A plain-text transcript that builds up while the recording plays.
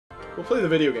We'll play the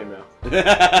video game now.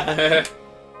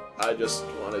 I just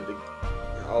wanted to...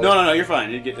 No, you're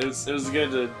fine. It was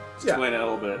good to explain it a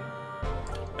little bit.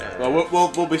 Well,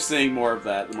 we'll be seeing more of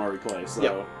that the more we play, so...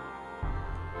 Yep.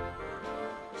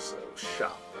 So,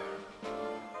 shop.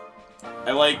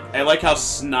 I like how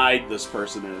snide this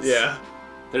person is. Yeah.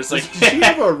 There's like... Does she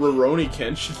have a Rurouni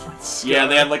Kenshin scar? Yeah,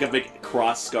 they have like a big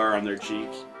cross scar on their cheek.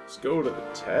 Let's go to the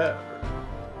tavern.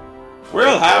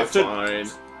 We'll have to... Fine.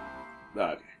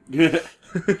 Okay.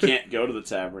 Can't go to the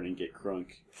tavern and get crunk.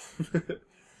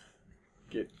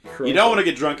 Get crunk. You don't want to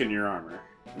get drunk in your armor.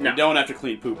 No. You don't have to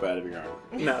clean poop out of your armor.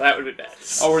 No, that would be bad.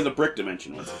 Oh, we're in the brick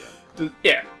dimension once again.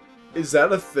 Yeah. Is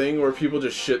that a thing where people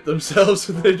just shit themselves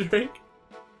when they drink?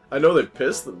 I know they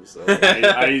piss themselves.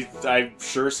 I'm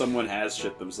sure someone has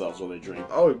shit themselves while they drink.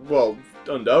 Oh, well,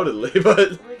 undoubtedly,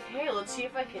 but... Like, hey, let's see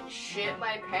if I can shit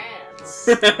my pants.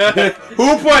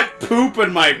 Who put poop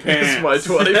in my pants? It's my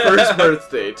 21st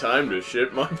birthday. Time to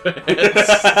shit my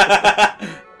pants.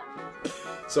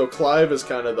 So Clive is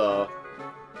kind of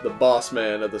the boss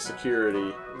man of the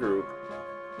security group.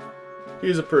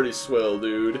 He's a pretty swell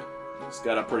dude. He's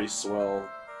got a pretty swell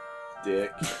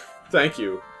dick. Thank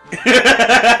you.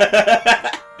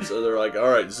 So they're like,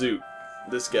 alright, Zoot,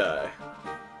 this guy.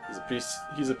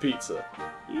 He's a pizza.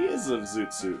 He is a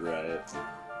Zoot Suit riot.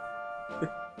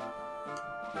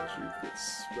 Truth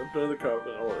gets swept under the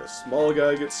carpet, or a small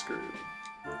guy gets screwed.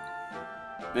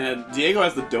 Man, Diego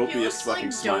has the He dopiest looks fucking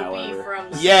like smile Dopey ever. from...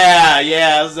 Yeah, he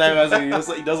does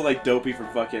look like Dopey from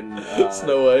fucking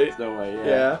Snow White. Snow White,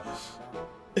 yeah.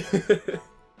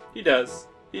 He does.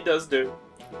 He does do.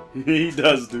 He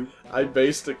does, dude. I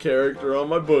based a character on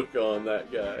my book on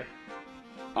that guy.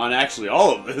 On actually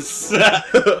all of this.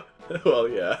 Well,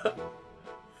 yeah.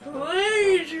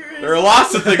 There are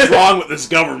lots of things wrong with this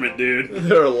government, dude.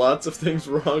 There are lots of things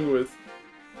wrong with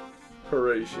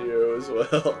Horatio as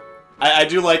well. I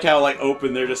do like how, like,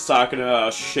 open they're just talking about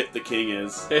how shit the king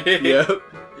is. Yep.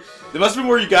 It must have been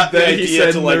where you got the Then idea he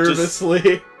said to, like,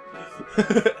 nervously.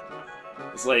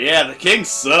 It's like, yeah, the king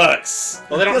sucks.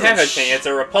 Well, they don't have a king. It's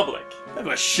a republic. They have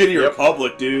a shitty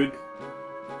republic, dude.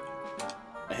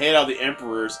 I hate how the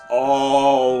emperor's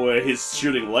always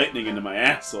shooting lightning into my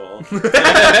asshole. Rich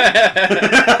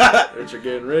are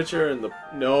getting richer, and the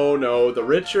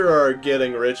richer are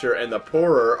getting richer, and the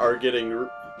poorer are getting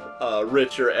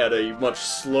richer at a much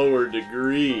slower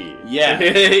degree. Yeah.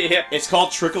 Yeah. It's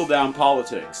called trickle-down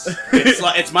politics.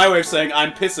 It's my way of saying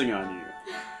I'm pissing on you.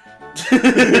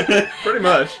 Pretty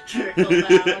much. Trickle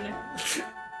down.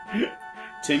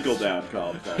 Tinkle down,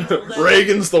 called.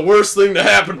 Reagan's the worst thing to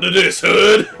happen to this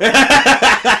hood.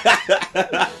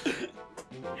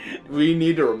 We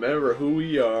need to remember who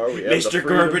we are. We have Mr.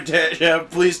 Gorbachev,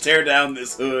 please tear down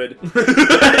this hood. bringing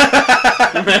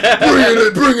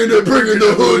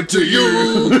the hood to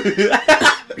you.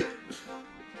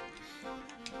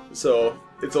 So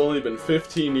it's only been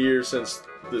 15 years since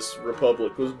this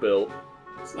republic was built.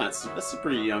 That's a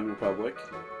pretty young republic.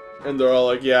 And they're all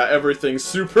like, yeah, everything's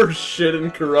super shit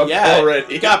and corrupt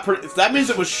already. It got that means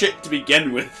it was shit to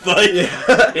begin with. Like,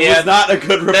 Yeah. it was not a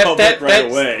good republic right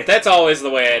away. That's always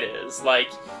the way it is. Like,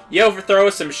 you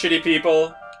overthrow some shitty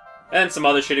people, and some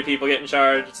other shitty people get in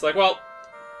charge. It's like, well,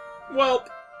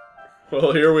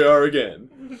 Well, here we are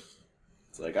again.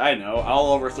 It's like, I know, I'll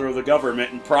overthrow the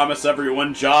government and promise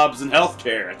everyone jobs and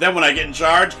healthcare. Then when I get in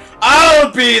charge,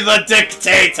 I'll be the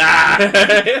dictator!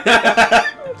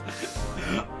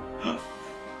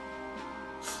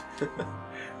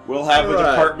 We'll have a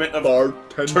department of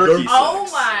bartender. turkey Oh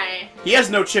sex. my! He has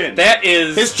no chin. that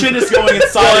is... His chin is going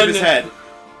inside of his head.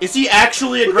 Is he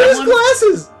actually a Look at his gremlin?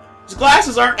 glasses! His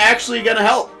glasses aren't actually gonna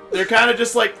help. They're kind of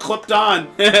just like clipped on.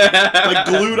 Like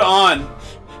glued on.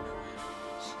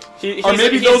 Or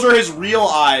maybe those are his real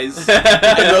eyes. And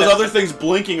those other things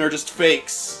blinking are just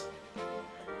fakes.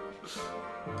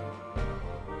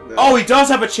 No. Oh, he does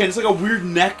have a chin. It's like a weird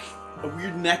neck. A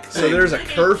weird neck thing. So there's a Like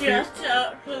curfew. Just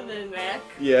out for the neck.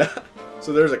 Yeah.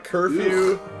 So there's a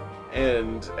curfew,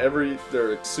 and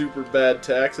there are super bad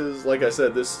taxes. Like I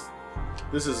said, this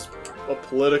is a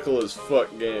political as fuck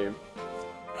game.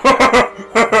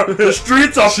 The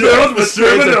streets are filled with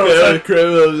criminals.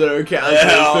 Criminals that are counted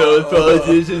filled with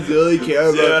politicians who only care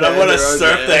about. Dude, I'm gonna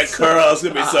surf that curl. It's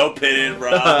gonna be so pitted, bro.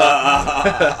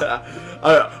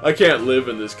 I can't live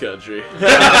in this country.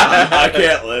 I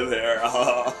can't live here.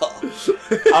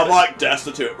 I'm like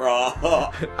destitute, bro.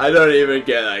 I don't even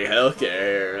get like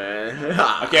healthcare, man.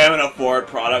 I can't even afford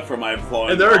product for my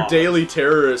employees. And there are daily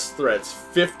terrorist threats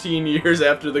 15 years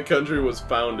after the country was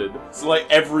founded. It's like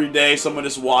every day someone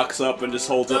just walks up and just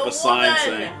holds up a sign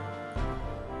saying,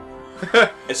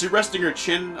 Is she resting her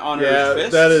chin on her Yeah,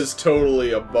 fist? that is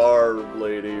totally a bar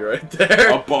lady right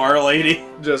there. a bar lady.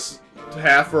 Just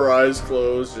half her eyes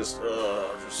closed, just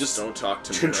don't talk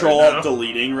to me. Control right Alt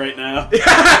Deleting right now.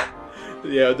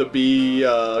 Yeah, the B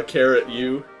caret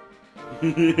U.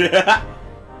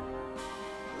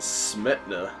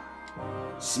 Smetna.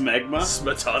 Smegma?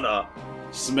 Smetana.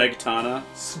 Smegtana?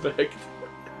 Smeg.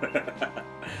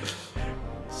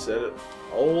 Said it.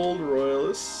 Old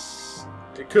royalists.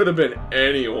 It could have been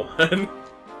anyone.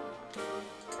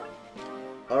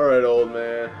 Alright, old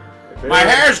man. My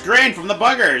hair's green from the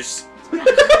buggers!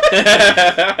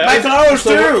 My clothes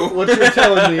So too! what you're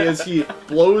telling me is he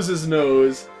blows his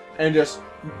nose and just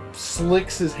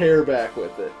slicks his hair back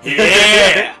with it.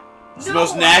 Yeah! It's the No.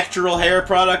 most natural hair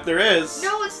product there is.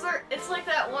 No, it's like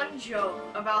that one joke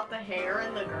about the hair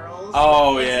and the girls.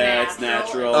 Oh, yeah, it's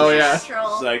natural. Oh, yeah.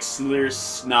 Natural. It's like smears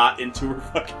snot into her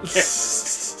fucking hair.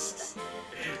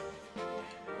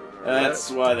 That's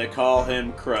why they call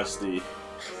him Krusty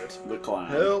the Clown.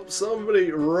 Help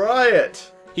somebody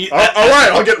riot. He,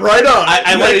 Alright, I'll get right on.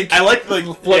 I like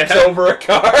the flips over a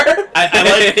car.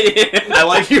 I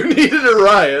like You needed a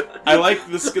riot. I like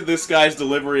this guy's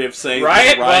delivery of saying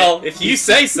Riot? Well, if you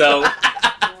say so.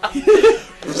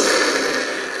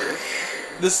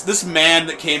 This man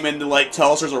that came in to like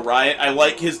tell us there's a riot. I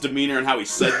like his demeanor and how he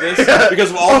said this because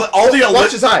of all the Watch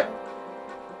ellipses. his eye.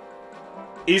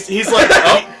 He's like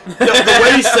the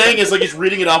way he's saying is like he's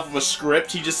reading it off of a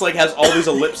script. He just like has all these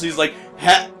ellipses. He's like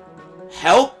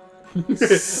help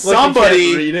somebody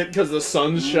Like read it because the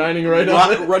sun's shining right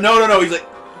on it. No. He's like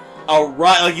a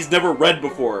riot. Like he's never read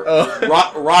before.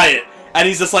 Riot, and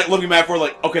he's just like looking back for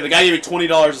like okay, the guy gave me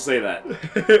 $20 to say that.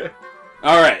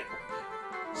 All right.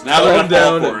 So now they're Calm gonna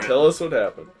fall down for and it. tell us what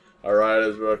happened. A riot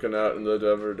is broken out in the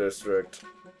Dover district.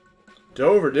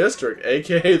 Dover district,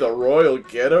 aka the Royal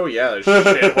Ghetto? Yeah, the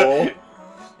shithole.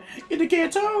 In the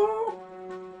ghetto.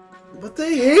 But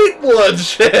they hate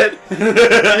bloodshed.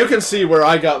 You can see where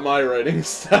I got my writing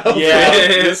style. Yeah,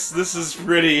 from. this is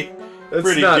pretty It's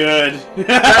pretty not- good.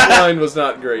 That line was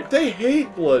not great. They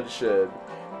hate bloodshed.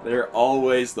 They're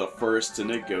always the first to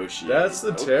negotiate. That's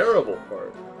the terrible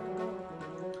part.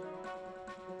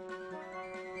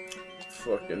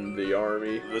 Fucking the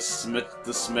army. The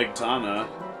Smegtana.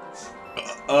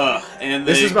 And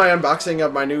This they- is my unboxing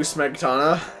of my new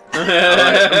Smegtana.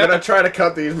 Alright, I'm gonna try to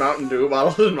cut these Mountain Dew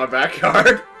bottles in my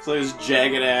backyard. So his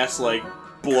jagged ass like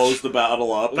blows the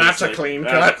bottle up. and That's it's a like, clean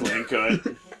that's cut. a clean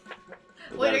cut.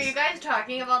 Wait, are you guys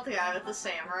talking about the guy with the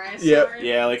samurai sword? Yep.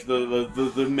 Yeah, like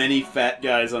the many fat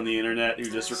guys on the internet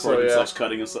who just record So, yeah. themselves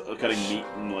cutting meat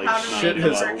and like How to Shit make a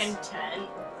his- frickin' tent.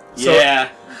 So- Yeah.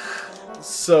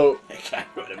 So, I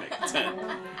gotta make a tent.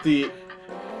 the...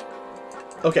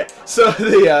 Okay, so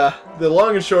the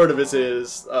long and short of it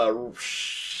is,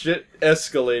 shit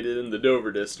escalated in the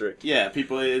Dover district. Yeah,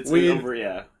 people, it's We- over,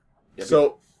 yeah.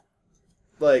 So,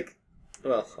 like,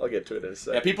 well, I'll get to it in a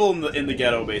second. Yeah, people in the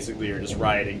ghetto basically are just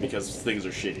rioting because things are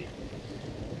shitty.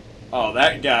 Oh,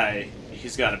 that guy,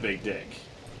 he's got a big dick.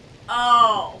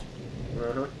 Oh.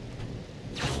 Uh-huh.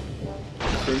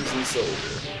 Crimson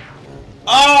Soldier.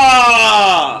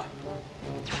 Ah!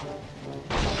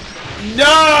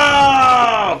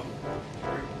 No!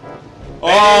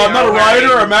 Oh, I'm not a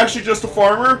rider, I'm actually just a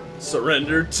farmer.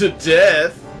 Surrendered to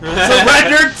death.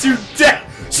 Surrendered to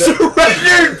death!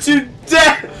 Surrendered to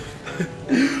death!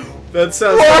 That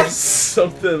sounds What? like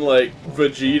something like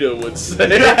Vegeta would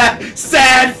say.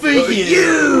 Sad for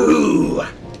you!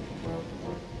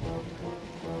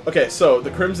 Okay, so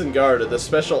the Crimson Guard are the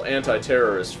special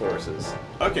anti-terrorist forces,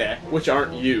 Okay. which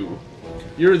aren't you.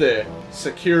 You're the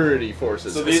security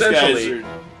forces. So these guys Essentially,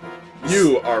 are...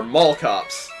 you are mall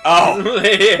cops. Oh!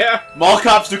 Yeah. Mall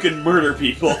cops who can murder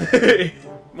people.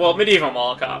 Well, medieval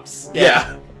mall cops.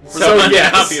 Yeah. So,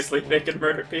 yes. obviously they can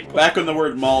murder people. Back when the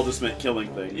word mall just meant killing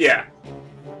things. Yeah.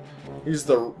 He's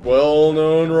the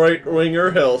well-known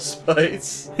right-winger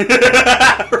Hellspites.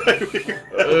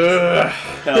 Ugh.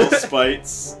 Hell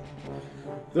spites.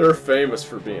 They're famous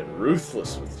for being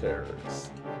ruthless with terrorists.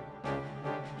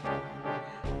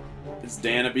 It's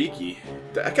Dan Abiki.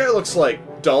 That guy looks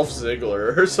like Dolph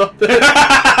Ziggler or something.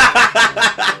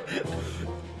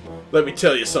 Let me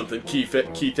tell you something, Keith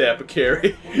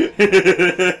Apicary.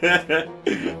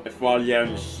 I fall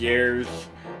down the stairs.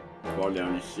 Fall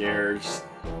down the stairs.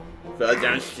 Fell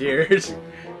downstairs.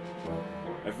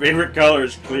 My favorite color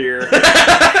is clear.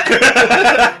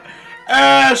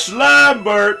 Ash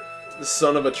Lambert! The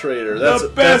son of a traitor. The That's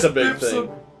best a big bits thing.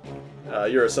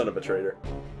 You're a son of a traitor.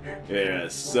 Yeah,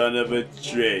 son of a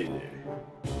traitor.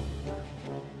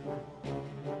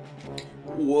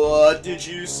 What did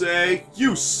you say,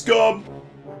 you scum?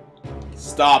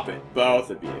 Stop it,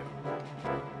 both of you.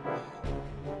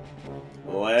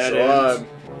 Let So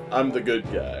I'm the good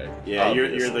guy. Yeah,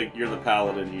 obviously. you're the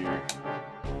paladin here.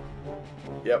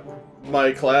 Yep.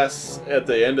 My class at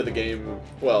the end of the game,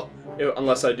 well,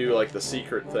 unless I do like the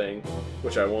secret thing,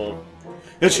 which I won't.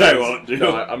 Which I won't do.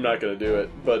 No, I'm not gonna do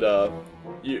it. But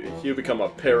you become a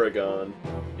paragon.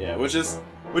 Yeah, which is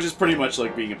pretty much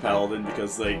like being a paladin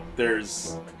because like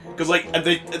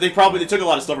they probably took a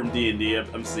lot of stuff from D&D.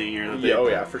 I'm seeing here. That they, Yeah, oh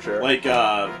yeah, for sure. Like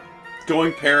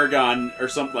going paragon or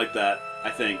something like that. I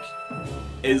think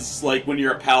is like when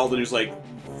you're a paladin who's like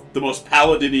the most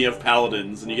paladin-y of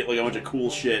paladins, and you get like a bunch of cool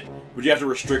shit. But you have to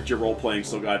restrict your role playing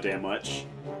so goddamn much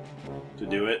to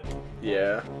do it.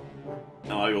 Yeah. A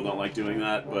lot of people don't like doing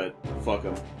that, but fuck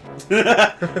them.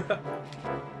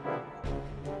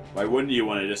 Why wouldn't you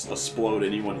want to just explode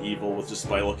anyone evil with just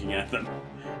by looking at them?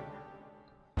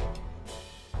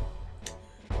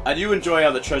 I do enjoy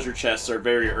how the treasure chests are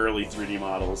very early 3D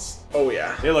models. Oh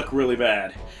yeah. They look really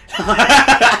bad.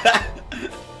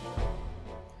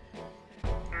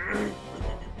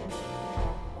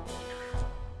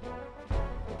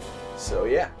 So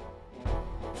yeah.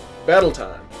 Battle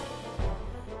time.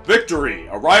 Victory!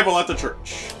 Arrival at the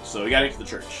church. So we gotta get to the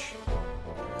church.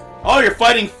 Oh, you're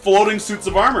fighting floating suits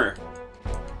of armor.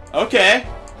 Okay.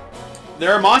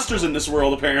 There are monsters in this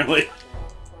world, apparently.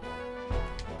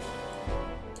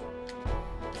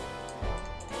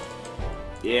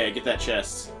 Yeah, get that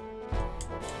chest.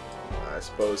 I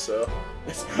suppose so.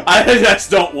 I just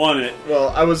don't want it. Well,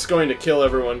 I was going to kill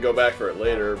everyone, go back for it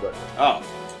later, but Oh,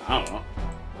 I don't know.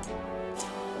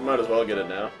 I might as well get it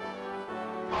now.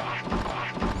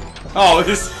 Oh,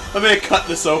 I'm gonna cut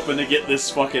this open to get this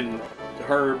fucking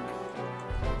herb.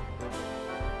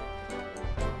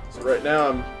 So right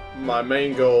now, my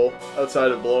main goal,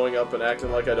 outside of blowing up and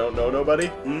acting like I don't know nobody,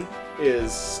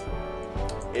 is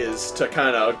to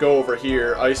kind of go over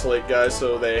here, isolate guys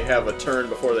so they have a turn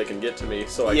before they can get to me,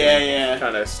 so I can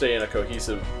kind of stay in a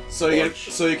cohesive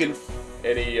bunch. So you can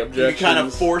Any you objections? can kind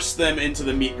of force them into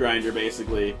the meat grinder,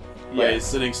 basically, by Yeah.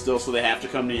 sitting still so they have to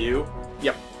come to you.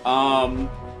 Yep.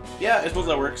 Yeah, I suppose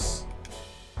that works.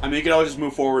 I mean, you can always just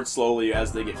move forward slowly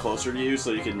as they get closer to you,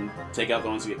 so you can take out the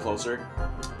ones who get closer.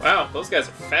 Wow, those guys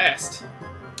are fast.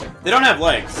 They don't have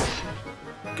legs.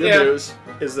 Good news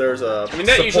is there's a I mean,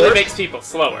 that usually makes people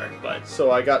slower, but... So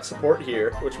I got support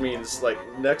here, which means, like,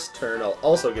 next turn I'll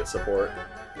also get support.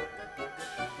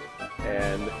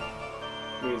 And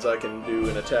means I can do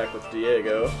an attack with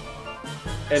Diego.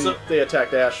 And So- they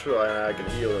attacked Ash, and I can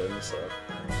heal him, so...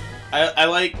 I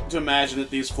like to imagine that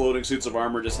these floating suits of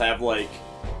armor just have, like,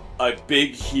 a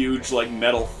big, huge, like,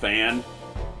 metal fan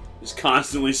just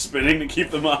constantly spinning to keep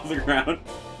them off the ground.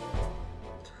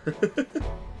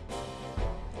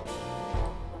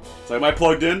 It's like, am I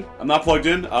plugged in? I'm not plugged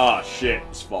in? Ah, shit.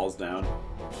 This falls down.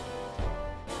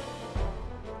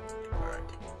 Alright.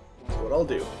 So what I'll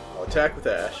do, I'll attack with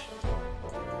Ash.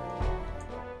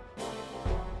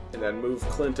 And then move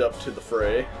Clint up to the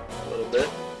fray a little bit.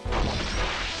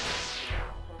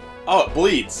 Oh, it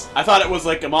bleeds. I thought it was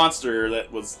like a monster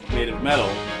that was made of metal.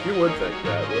 You would think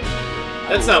that, wouldn't you?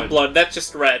 That's not blood, that's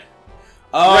just red.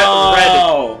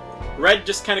 Oh! Red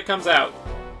just kind of comes out.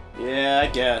 Yeah, I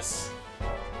guess.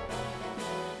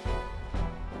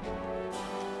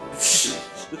 This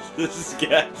is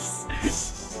guess.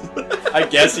 I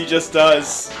guess he just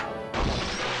does.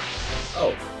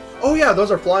 Oh. Oh yeah,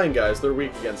 those are flying guys. They're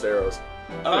weak against arrows.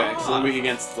 Okay, so they're weak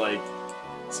against, like,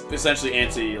 essentially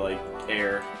anti,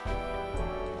 air.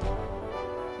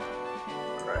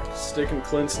 Alright, sticking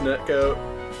Clint's neck out.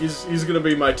 He's gonna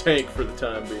be my tank for the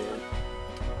time being.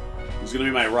 He's gonna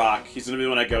be my rock. He's gonna be the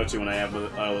one I go to when I have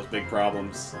all those big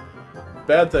problems.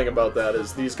 Bad thing about that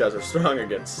is these guys are strong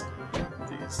against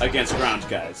these. Against ground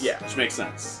guys. Yeah. Which makes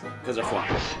sense. Because they're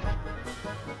flying.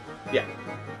 Yeah.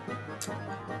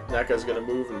 That guy's gonna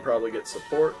move and probably get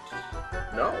support.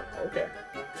 No, okay.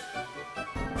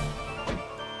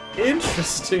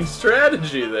 Interesting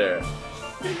strategy there.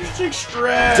 Interesting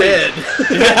strategy.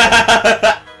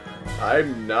 Dead.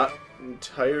 I'm not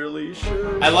entirely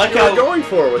sure I like what how- you're going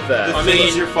for with that. I thing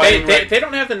is mean, you're fighting they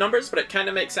don't have the numbers, but it kind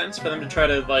of makes sense for them to try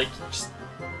to, like, just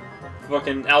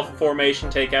fucking alpha formation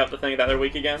take out the thing that they're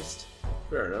weak against.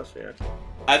 Fair enough, yeah.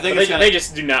 I think But it's kinda, they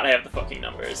just do not have the fucking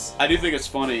numbers. I do think it's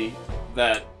funny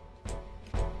that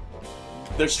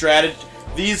their strategy,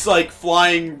 these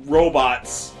flying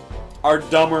robots, are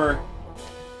dumber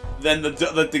than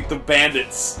the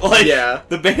bandits. Yeah.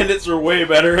 The bandits are way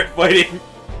better at fighting.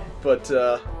 But,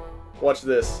 watch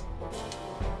this.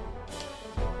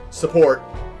 Support.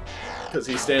 Because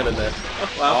he's standing there. Oh,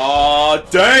 wow. Aw,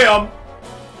 damn!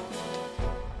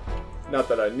 Not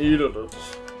that I needed it.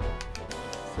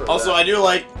 Also, I do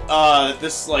like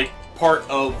this like part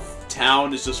of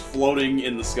town is just floating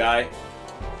in the sky,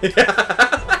 and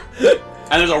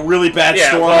there's a really bad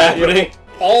storm happening.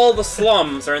 All the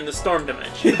slums are in the storm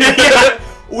dimension.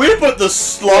 We put the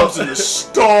slums in the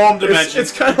storm dimension.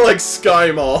 It's kind of like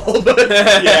Sky Mall, but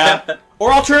yeah.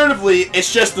 Or alternatively,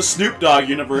 it's just the Snoop Dogg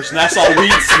universe, and that's all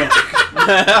weed smoke.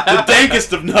 The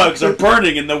dankest of nugs are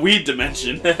burning in the weed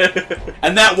dimension.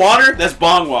 And that water, that's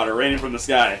bong water raining from the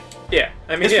sky. Yeah,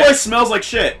 I mean, this place smells like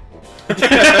shit. So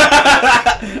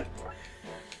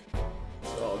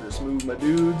I'll just move my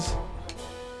dudes.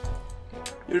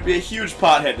 It would be a huge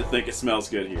pothead to think it smells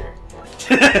good here.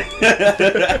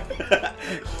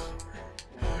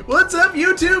 What's up,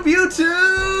 YouTube?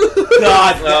 YouTube!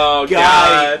 God, oh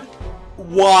guy. God!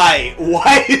 Why?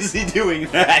 Why is he doing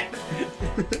that?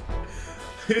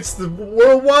 It's the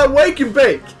worldwide wake and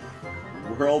bake.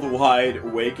 Worldwide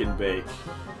wake and bake.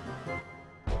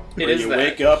 It Where is you that.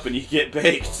 wake up and you get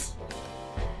baked.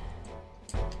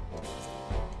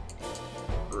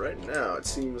 Right now, it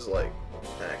seems like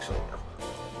actually no.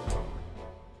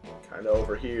 Kind of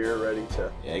over here, ready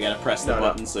to. Yeah, you gotta press the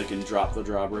button so you can drop the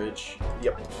drawbridge.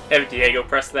 Yep. Have Diego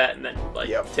press that and then like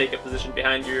Yep. take a position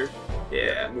behind your.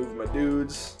 Yeah. Move my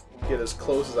dudes. Get as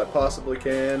close as I possibly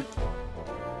can.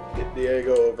 Get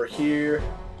Diego over here.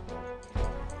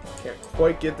 Can't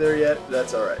quite get there yet. But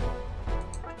that's all right.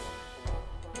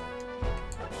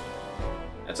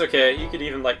 That's okay. You could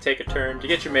even like take a turn to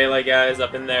get your melee guys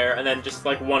up in there, and then just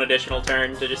like one additional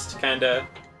turn to just kind of.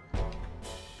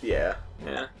 Yeah.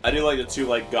 Yeah. I do like the two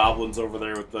like goblins over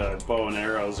there with the bow and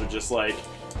arrows are just like,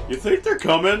 you think they're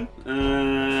coming?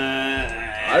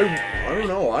 I don't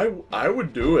know. I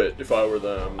would do it if I were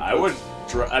them. I would.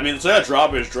 I mean, it's not a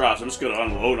drawbridge drops. I'm just gonna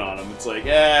unload on them. It's like,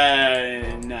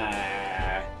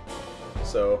 nah.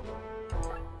 So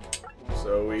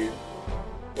we.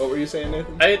 What were you saying,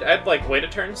 Nathan? I'd like wait a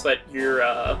turn so that your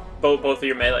both of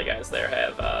your melee guys there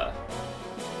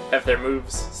have their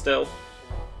moves still.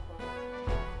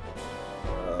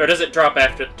 Or does it drop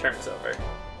after the turn's over?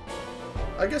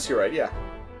 I guess you're right. Yeah.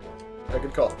 A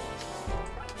good call.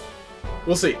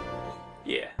 We'll see.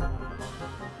 Yeah.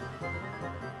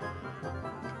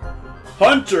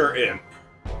 Hunter Imp.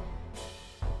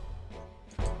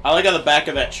 I like how the back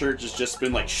of that church has just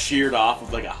been like sheared off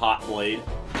with like a hot blade.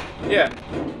 Yeah.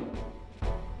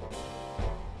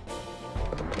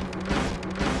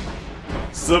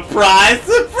 Surprise,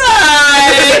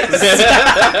 surprise!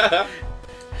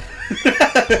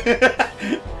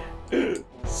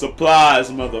 Supplies,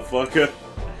 motherfucker.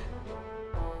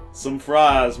 Some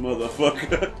fries,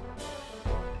 motherfucker.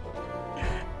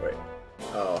 Wait.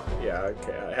 Oh, yeah,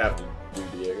 okay. I have to do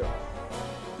Diego.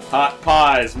 Hot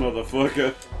pies,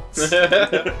 motherfucker. Which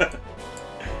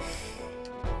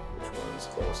one's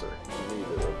closer?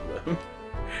 Neither of them.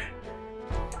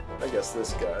 I guess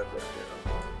this guy, but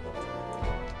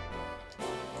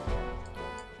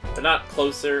But not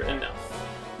closer enough.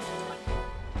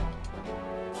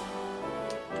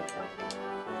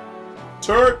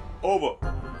 Turn over.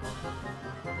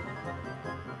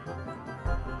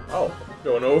 Oh,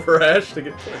 going over Ash to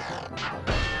get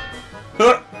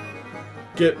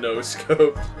get no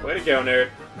scoped. Way to go, nerd.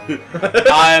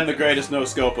 I am the greatest no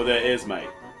scoper there is, mate.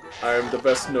 I am the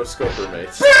best no scoper, mate.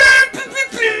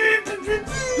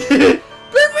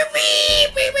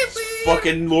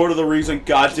 Fucking Lord of the Rings and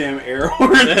goddamn air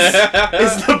horns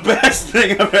is the best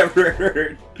thing I've ever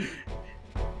heard.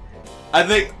 I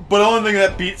think, but the only thing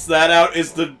that beats that out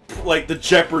is the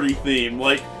Jeopardy theme,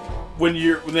 like when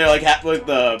they like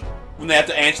when they have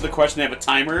to answer the question, they have a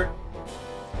timer,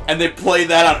 and they play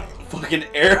that on fucking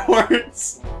air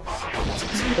horns.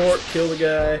 Support, kill the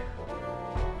guy.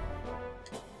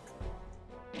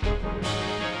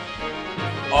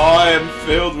 I am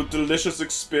filled with delicious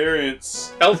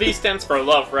experience. LV stands for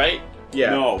love, right? Yeah.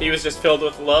 No. He was just filled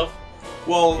with love.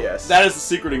 Well, Yes. that is the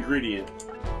secret ingredient.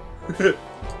 The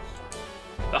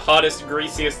hottest,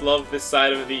 greasiest love this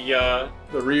side of the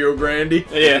Rio Grande.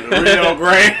 Yeah. The Rio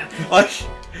Grande,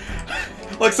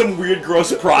 like some weird,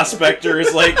 gross prospector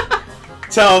is like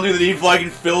telling you that he fucking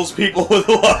fills people with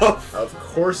love. Of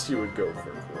course you would go for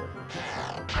it.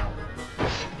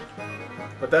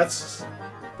 But that's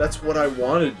what I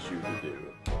wanted you to do.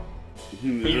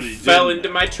 You fell into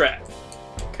my trap.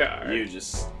 Card. You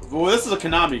just... Well, this is a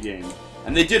Konami game,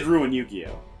 and they did ruin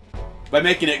Yu-Gi-Oh! By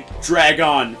making it drag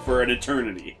on for an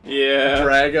eternity. Yeah.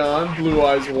 Dragon, Blue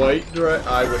Eyes White.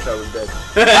 I wish I was dead.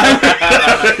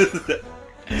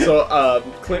 So,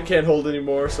 Clint can't hold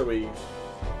anymore, so we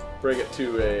bring it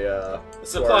to a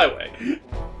Supply wagon.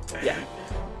 Yeah.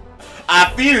 I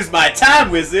fused my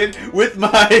time wizard with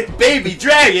my baby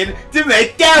dragon to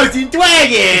make Thousand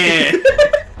Dragon!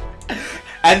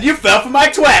 And you fell for my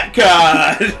twap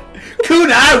card!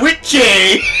 Kunai with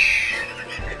Che!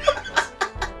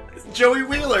 Joey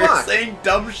Wheeler saying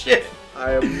dumb shit.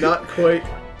 I am not quite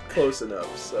close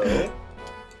enough, so...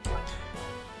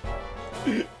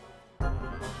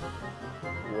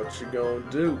 What you gonna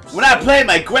do? When I play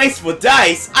my graceful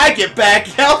dice, I get back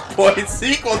health points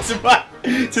equal to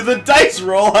the dice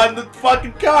roll on the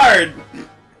fucking card.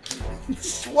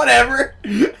 Whatever.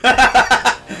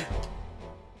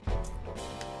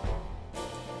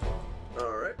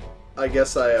 Alright. I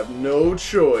guess I have no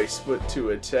choice but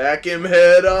to attack him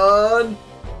head on.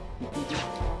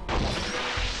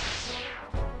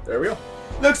 There we go.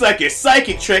 Looks like your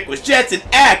psychic trick was just an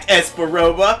act,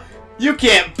 Esperova. You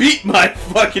can't beat my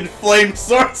fucking flame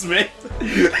swordsman.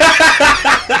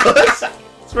 It's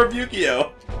from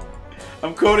Yu-Gi-Oh!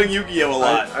 I'm quoting Yu-Gi-Oh! a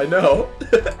lot. I know.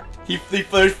 He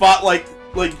fought like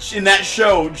in that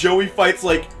show, Joey fights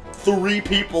like 3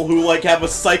 people who like have a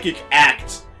psychic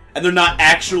act, and they're not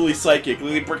actually psychic.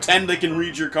 They pretend they can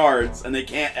read your cards, and they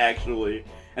can't actually.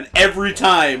 And every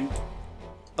time.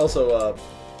 Also,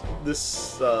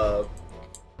 this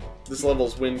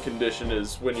level's win condition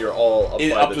is when you're all up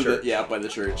by the church. Up by the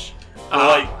church.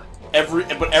 Like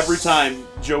every time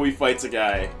Joey fights a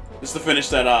guy, just to finish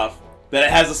that off, that it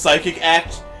has a psychic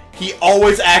act, he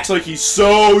always acts like he's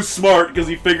so smart because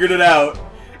he figured it out.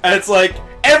 And it's like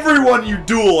everyone you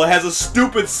duel has a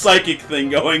stupid psychic thing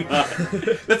going on.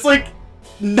 That's like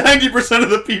 90% of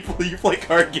the people you play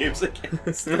card games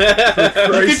against. You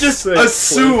can just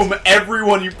assume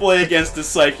everyone you play against is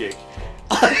psychic.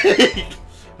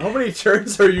 How many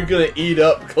turns are you gonna eat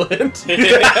up, Clint?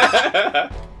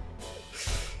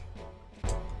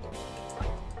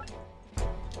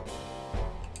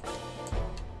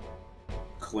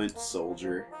 Clint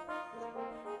Soldier.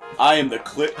 I am the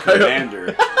Clint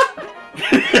Commander.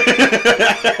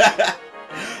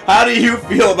 How do you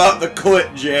feel about the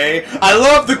Clint, Jay? I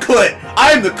love the Clint!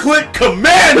 I am the Clint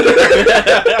Commander!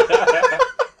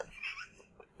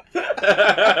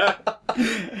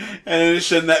 And then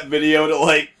send that video to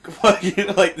like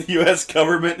fucking like the U.S.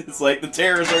 government. It's like the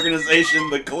terrorist organization,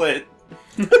 the Clint.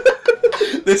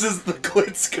 This is the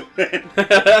Clint's command.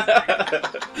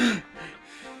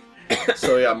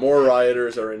 So yeah, more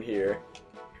rioters are in here.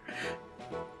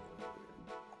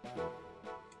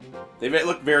 They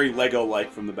look very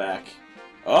Lego-like from the back.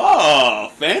 Oh,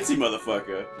 fancy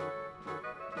motherfucker.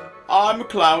 I'm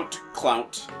Count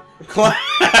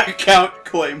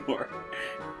Claymore.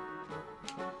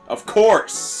 Of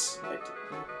course!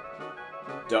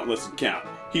 Don't listen, Count.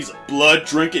 He's a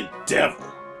blood-drinking devil.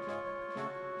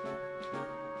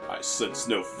 I sense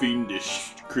no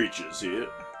fiendish creatures here.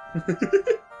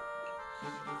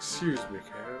 Excuse me,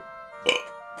 Count.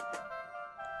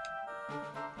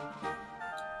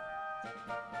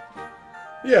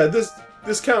 Yeah,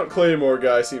 this Count Claymore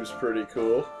guy seems pretty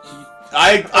cool.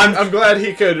 I'm glad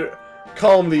he could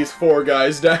calm these 4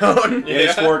 guys down. Yeah,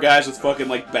 these 4 guys with fucking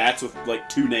like bats with like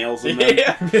 2 nails in them.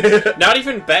 Yeah. Not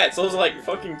even bats, those are like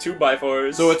fucking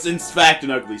 2x4s. So it's in fact an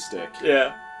ugly stick.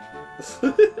 Yeah.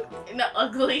 An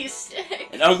ugly stick.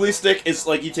 An ugly stick is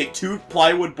like you take 2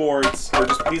 plywood boards or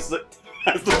just pieces of...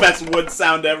 That's the best wood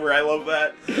sound ever, I love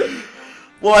that.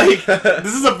 Like,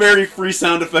 this is a very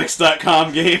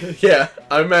freesoundeffects.com game. Yeah,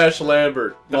 I'm Ash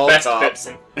Lambert. The best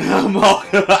Pepsi. Mall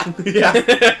Cop. Yeah.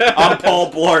 I'm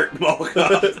Paul Blart, Mall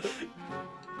Cop.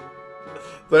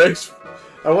 Thanks.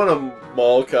 I want a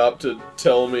mall cop to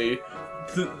tell me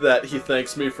that he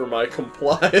thanks me for my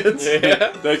compliance.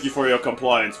 Yeah. Thank you for your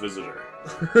compliance, visitor.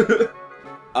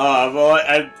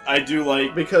 Well, I do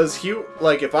like... Because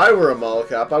if I were a mall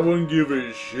cop, I wouldn't give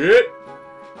a shit.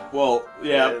 Well,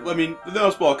 yeah, I mean,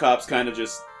 those mall cops kind of they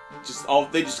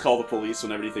just call the police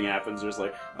when everything happens. They're just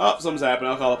like, oh, something's happened,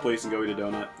 I'll call the police and go eat a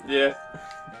donut. Yeah.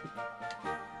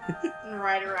 And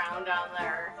ride around on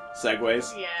their...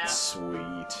 Segways? Yeah.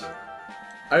 Sweet.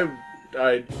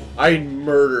 I'd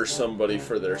murder somebody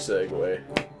for their Segway.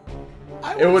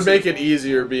 It would make it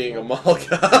easier being a mall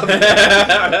cop.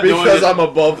 Because I'm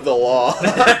above the law.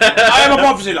 I am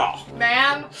above the law.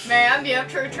 Ma'am, you have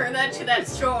to return that to that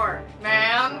store.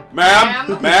 Ma'am,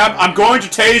 I'm going to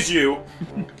tase you.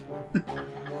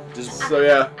 So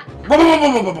yeah.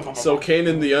 So Kane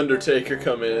and the Undertaker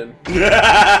come in.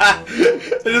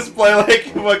 They just play like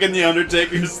fucking the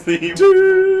Undertaker's theme.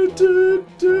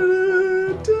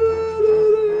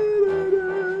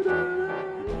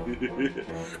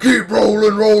 Keep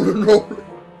rolling.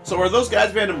 So are those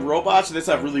guys random robots, or they just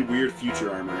have really weird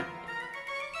future armor?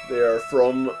 They are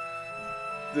from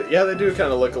Yeah, they do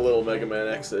kind of look a little Mega Man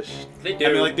X-ish. They do.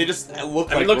 I mean, like, they just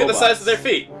look like look at the robots. size of their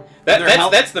feet.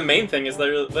 That's the main thing. Is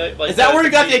they like? Is that where you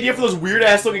got the idea for those weird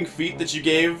ass looking feet that you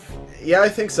gave? Yeah, I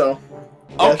think so.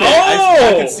 Okay, Oh!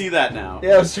 I can see that now.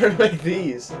 Yeah, I was trying to make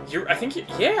these. I think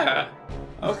yeah.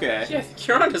 Okay. Yeah, I think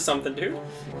you're onto something, dude.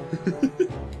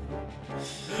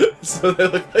 So they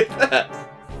look like that.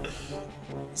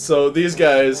 So these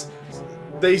guys,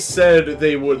 they said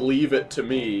they would leave it to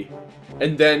me,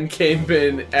 and then came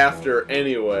in after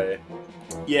anyway.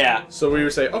 Yeah. So we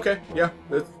were saying, okay, yeah,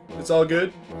 it's all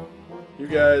good. You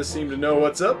guys seem to know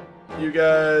what's up. You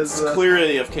guys... It's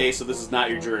clearly a case of this is not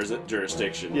your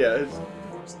jurisdiction. Yeah,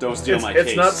 Just don't steal my case.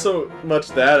 It's not so much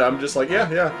that. I'm just like,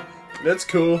 yeah, that's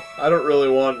cool. I don't really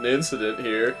want an incident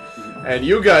here. And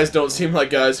you guys don't seem like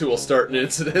guys who will start an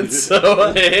incident,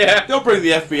 so... Yeah. Don't bring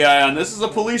the FBI on. This is a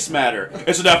police matter.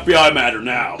 It's an FBI matter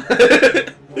now.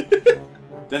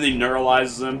 Then he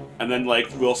neuralizes him, and then, like,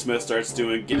 Will Smith starts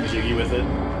getting jiggy with it.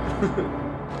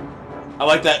 I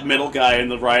like that middle guy,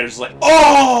 and the rider's like,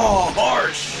 oh,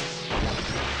 harsh!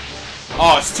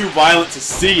 Oh, it's too violent to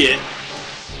see it.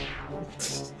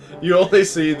 You only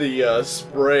see the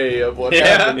spray of what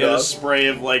happened. Yeah, the spray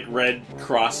of, like, red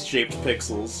cross-shaped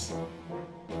pixels.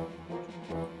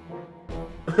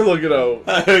 Look at how...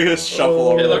 Just shuffle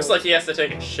over. It looks like he has to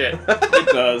take a shit. It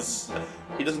does.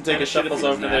 He doesn't take a shit if Shuffles he's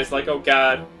over there. He's like, oh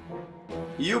god.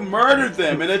 You murdered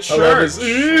them in a I love church! his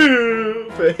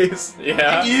ew face.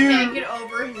 Yeah. He's naked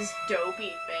over his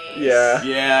dopey face. Yeah.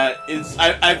 Yeah,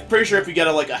 I'm pretty sure if you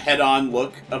got a head-on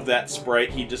look of that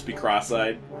sprite, he'd just be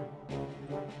cross-eyed.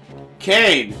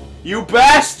 Kane, you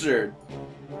bastard!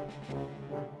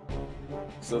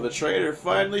 So the traitor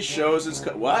finally shows his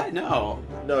what? No.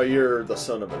 No, you're the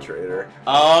son of a traitor.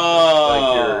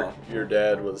 Oh. Like your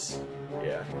dad was...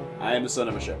 Yeah. I am the son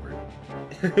of a shepherd.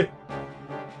 So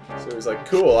he's like,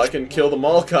 cool, I can kill the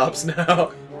mall cops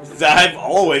now. I've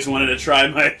always wanted to try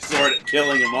my sword at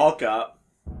killing a mall cop.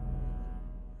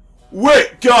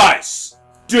 Wait, guys!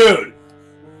 Dude!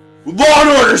 Law and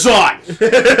Order's on!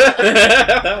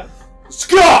 Let's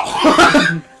go!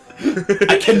 I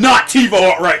cannot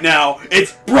TiVo it right now.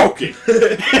 It's broken.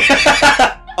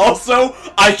 Also,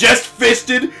 I just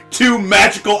fisted 2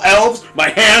 magical elves. My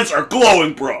hands are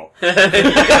glowing, bro.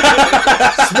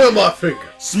 Smell my finger.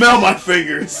 Smell my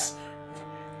fingers.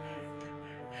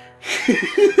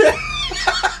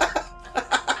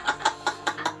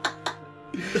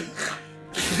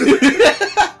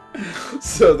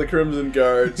 So the Crimson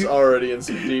Guard's already in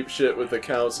some deep shit with the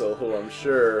council, who I'm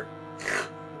sure...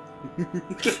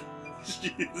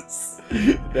 Jesus.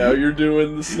 Now you're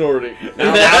doing the snorting.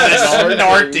 Now the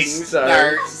snorting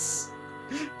starts.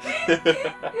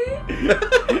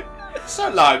 So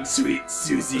long, sweet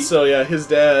Susie. So yeah, his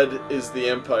dad is the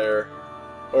Empire.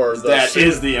 Or His dad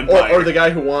is the Empire. Or the guy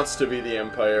who wants to be the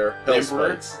Empire. The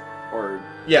Emperor? Hellspites. Or...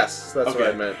 Yes, that's what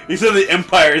I meant. He said the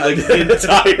Empire is like the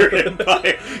entire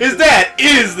Empire. His dad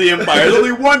is the Empire. There's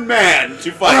only one man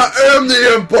to fight. I am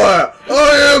the Empire!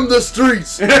 I am the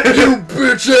streets! You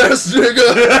bitch-ass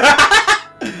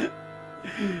nigga!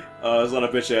 There's a lot of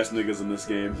bitch-ass niggas in this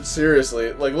game.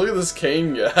 Seriously, like, look at this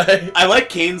Kane guy. I like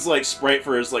Kane's, like, sprite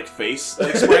for his, like, face,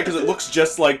 like, sprite, because it looks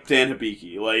just like Dan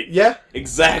Hibiki. Like, Yeah?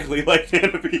 exactly like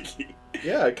Dan Hibiki.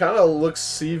 Yeah, it kind of looks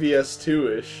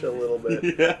CVS2-ish a little bit.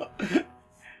 Yeah.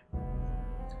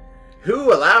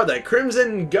 Who allowed the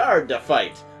Crimson Guard to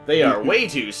fight? They are way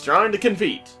too strong to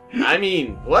compete. I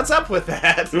mean, what's up with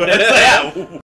that? What's that?